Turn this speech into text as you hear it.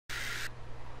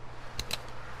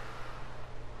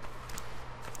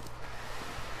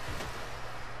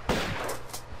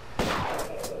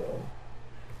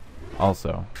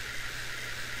Also.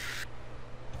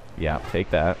 Yeah, take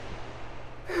that.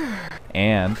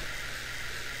 And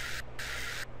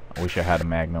I wish I had a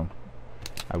magnum.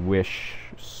 I wish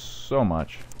so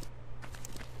much.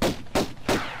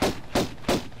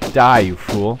 Die, you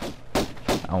fool.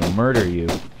 I'll murder you.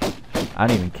 I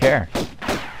don't even care.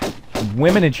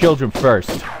 Women and children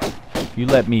first. You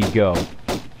let me go.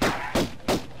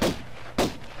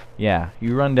 Yeah,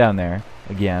 you run down there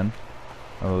again.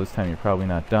 Although this time you're probably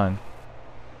not done.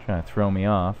 Trying to throw me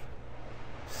off.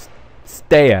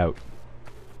 Stay out.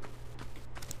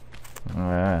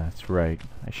 Ah, that's right.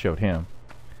 I showed him.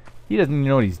 He doesn't even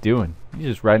know what he's doing. He's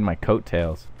just riding my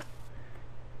coattails.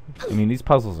 I mean, these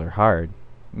puzzles are hard.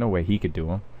 No way he could do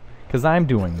them. Because I'm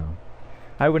doing them.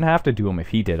 I wouldn't have to do them if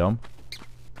he did them.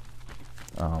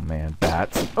 Oh, man.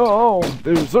 Bats. Oh,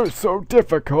 these are so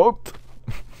difficult.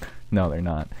 No, they're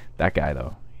not. That guy,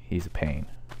 though, he's a pain.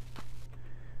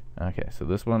 Okay, so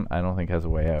this one I don't think has a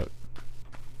way out.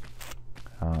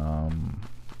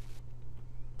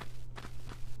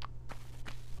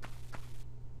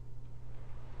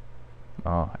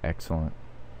 Oh, excellent.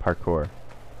 Parkour.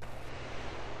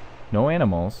 No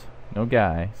animals. No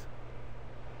guys.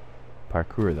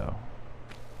 Parkour, though.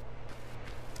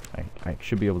 I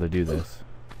should be able to do this.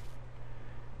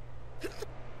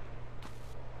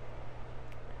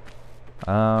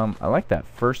 I like that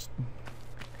first...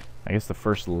 I guess the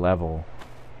first level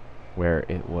where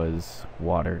it was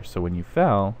water. So when you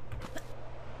fell...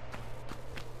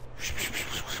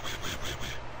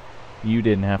 you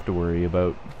didn't have to worry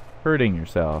about hurting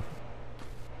yourself.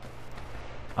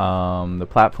 The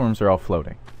platforms are all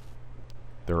floating.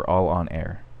 They're all on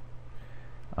air.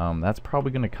 That's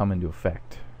probably going to come into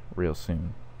effect real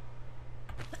soon.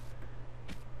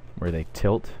 Where they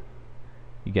tilt.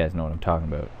 You guys know what I'm talking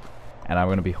about. And I'm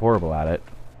going to be horrible at it.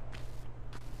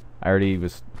 I already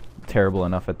was terrible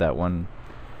enough at that one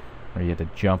where you had to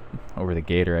jump over the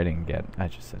gator. I didn't get. I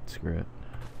just said screw it.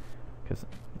 Because,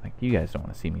 like, you guys don't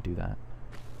want to see me do that.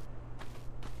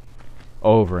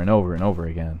 Over and over and over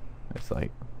again. It's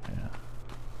like, yeah.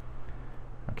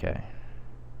 Okay.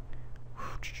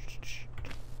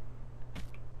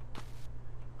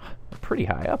 Pretty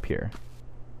high up here.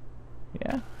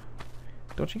 Yeah.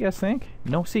 Don't you guys think?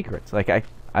 No secrets. Like, I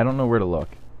don't know where to look.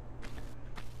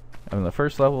 I mean, the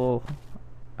first level,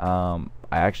 I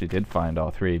actually did find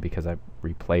all three because I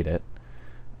replayed it.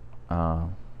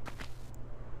 And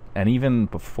even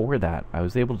before that, I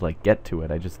was able to, like, get to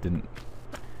it. I just didn't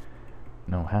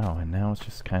know how. And now it's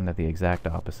just kind of the exact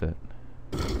opposite.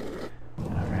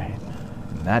 Alright.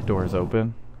 And that door's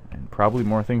open. And probably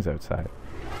more things outside.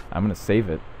 I'm going to save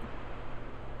it.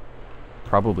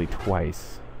 Probably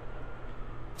twice.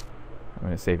 I'm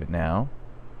going to save it now.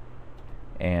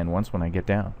 And once when I get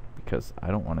down. Because I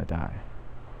don't want to die.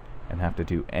 And have to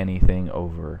do anything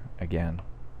over again.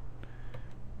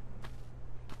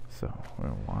 So, we're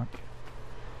going to walk.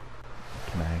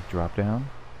 Can I drop down?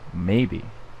 Maybe.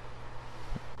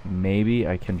 Maybe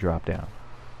I can drop down.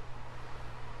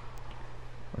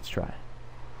 Let's try.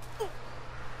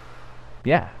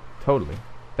 Yeah, totally.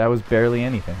 That was barely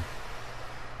anything.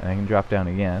 And I can drop down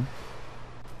again.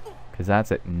 Because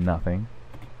that's at nothing.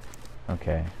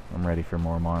 Okay, I'm ready for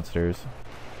more monsters.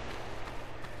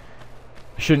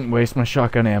 I shouldn't waste my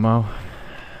shotgun ammo.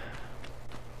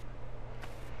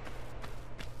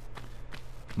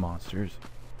 Monsters.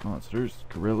 Monsters.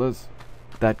 Gorillas.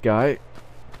 That guy.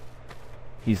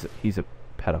 He's a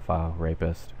pedophile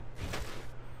rapist.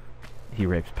 He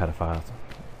rapes pedophiles.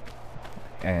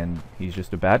 And he's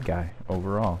just a bad guy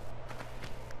overall.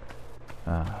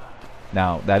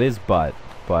 Now, that is but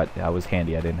that was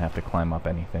handy. I didn't have to climb up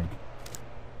anything.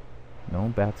 No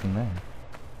bats in there.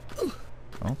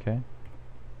 Okay.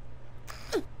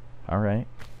 Alright.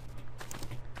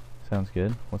 Sounds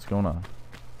good. What's going on?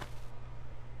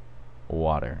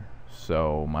 Water.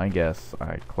 So, my guess,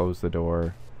 I close the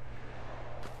door,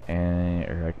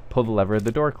 or I pull the lever,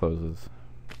 the door closes.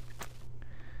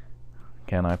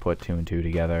 Can I put 2 and 2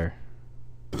 together?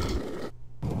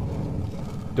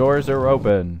 Doors are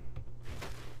open.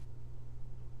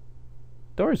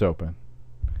 Doors open.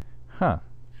 Huh.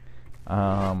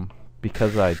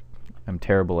 Because I am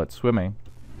terrible at swimming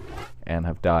and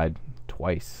have died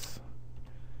twice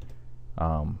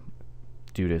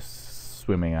due to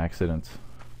swimming accidents,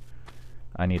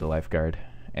 I need a lifeguard,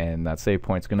 and that save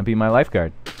point's gonna be my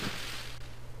lifeguard.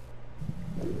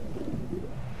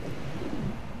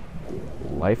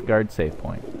 Lifeguard save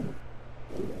point.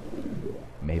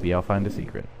 Maybe I'll find a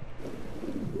secret.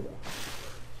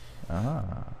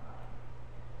 Ah.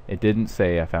 It didn't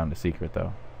say I found a secret,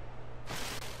 though.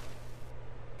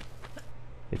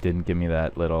 It didn't give me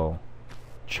that little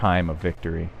chime of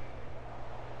victory.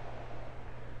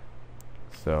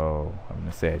 So I'm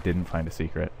gonna say I didn't find a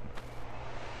secret,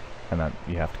 and that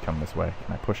you have to come this way.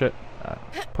 Can I push it?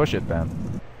 Push it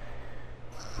then.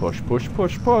 Push, push,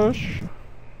 push, push.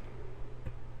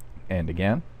 And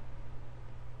again.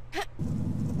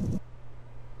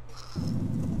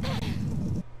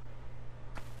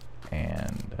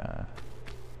 And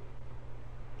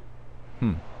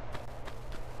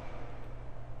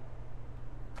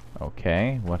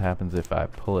okay, what happens if I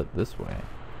pull it this way?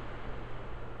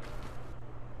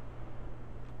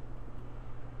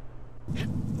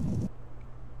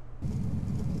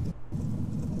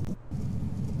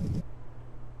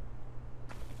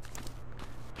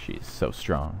 She's so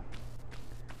strong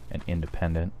and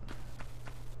independent.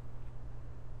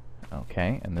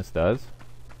 Okay, and this does.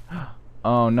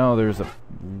 Oh no, there's a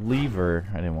lever.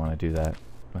 I didn't want to do that.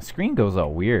 My screen goes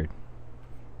all weird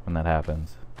when that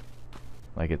happens.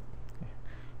 Like it's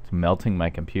melting my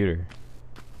computer.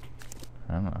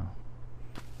 I don't know.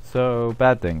 So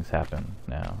bad things happen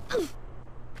now.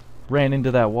 Ran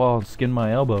into that wall and skinned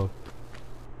my elbow.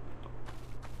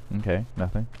 Okay,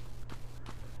 nothing.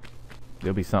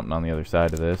 There'll be something on the other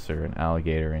side of this, or an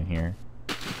alligator in here.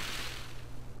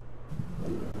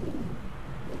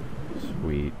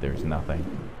 Sweet, there's nothing.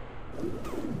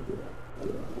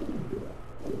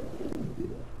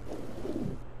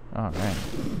 Alright.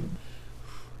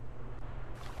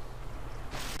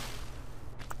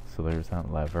 So there's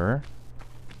that lever.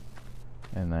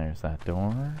 And there's that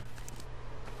door.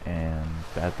 And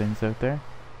bad things out there.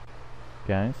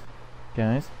 Guys?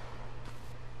 Guys?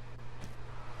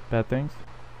 Bad things?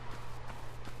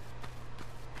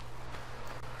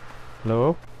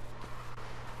 Hello?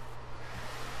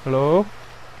 Hello?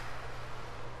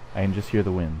 I can just hear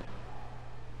the wind.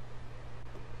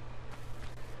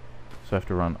 So I have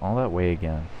to run all that way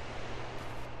again.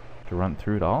 To run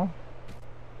through it all?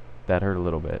 That hurt a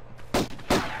little bit.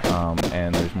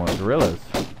 And there's more gorillas.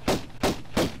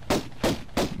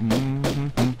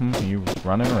 You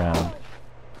running around.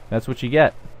 That's what you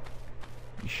get.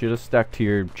 You should have stuck to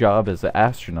your job as an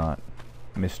astronaut,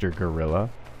 Mr. Gorilla.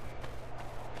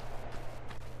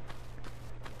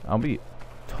 I'll be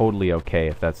totally okay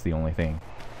if that's the only thing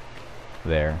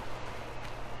there.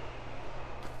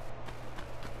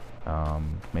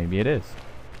 Maybe it is.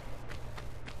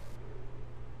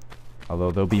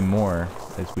 Although there'll be more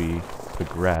as we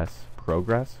progress.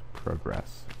 Progress?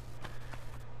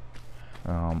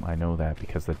 I know that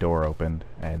because the door opened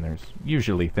and there's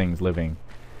usually things living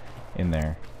in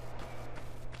there.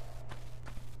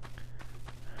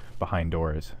 Behind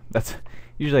doors. That's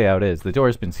usually how it is. The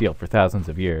door's been sealed for thousands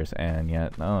of years, and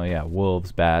yet, oh yeah,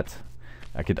 wolves, bats.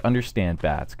 I could understand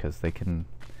bats because they can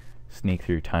sneak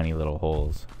through tiny little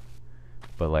holes.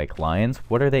 But like lions,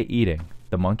 what are they eating?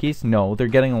 The monkeys? No, they're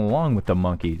getting along with the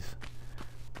monkeys.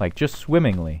 Like just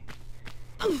swimmingly.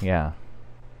 Yeah.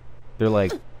 They're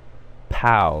like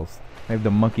pals. They have the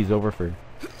monkeys over for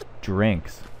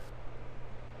drinks.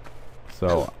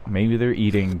 So maybe they're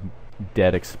eating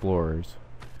dead explorers.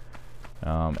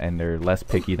 And they're less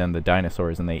picky than the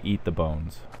dinosaurs and they eat the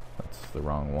bones. That's the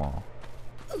wrong wall.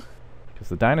 Because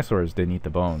the dinosaurs didn't eat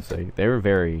the bones. They were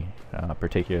very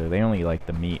particular. They only like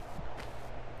the meat.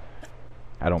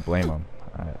 I don't blame them.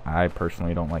 I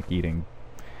personally don't like eating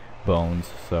bones,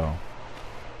 so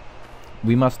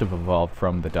we must have evolved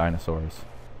from the dinosaurs.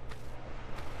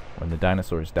 When the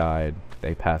dinosaurs died,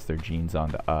 they passed their genes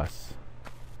on to us.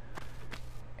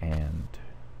 And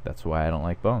that's why I don't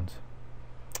like bones.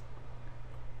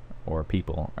 Or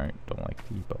people don't like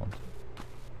to eat bones.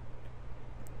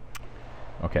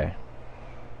 Okay.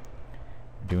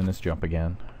 Doing this jump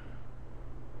again.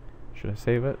 Should I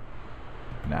save it?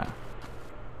 Nah.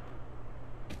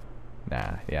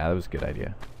 Nah, yeah, that was a good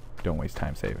idea. Don't waste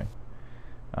time saving.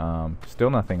 Still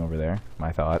nothing over there.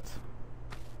 My thoughts.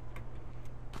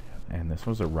 And this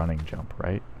was a running jump,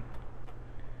 right?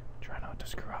 Try not to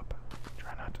screw up.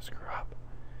 Try not to screw up.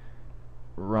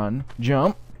 Run.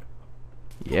 Jump.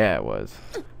 Yeah, it was.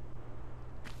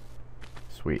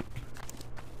 Sweet.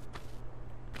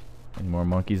 Any more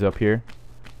monkeys up here?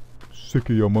 Sick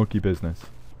of your monkey business.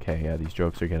 Okay, yeah, these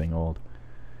jokes are getting old.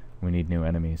 We need new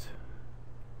enemies.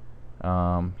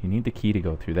 You need the key to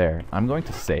go through there. I'm going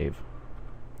to save.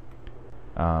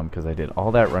 Because I did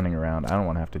all that running around. I don't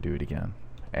want to have to do it again.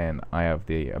 And I have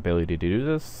the ability to do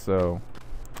this, so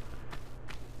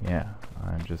yeah,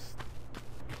 I'm just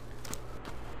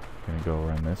gonna go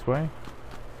around this way.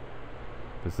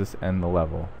 Does this end the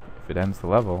level? If it ends the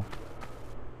level,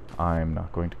 I'm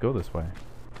not going to go this way.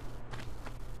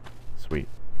 Sweet.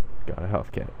 Got a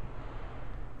health kit.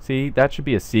 See, that should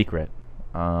be a secret.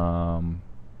 Time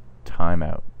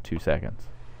timeout. 2 seconds.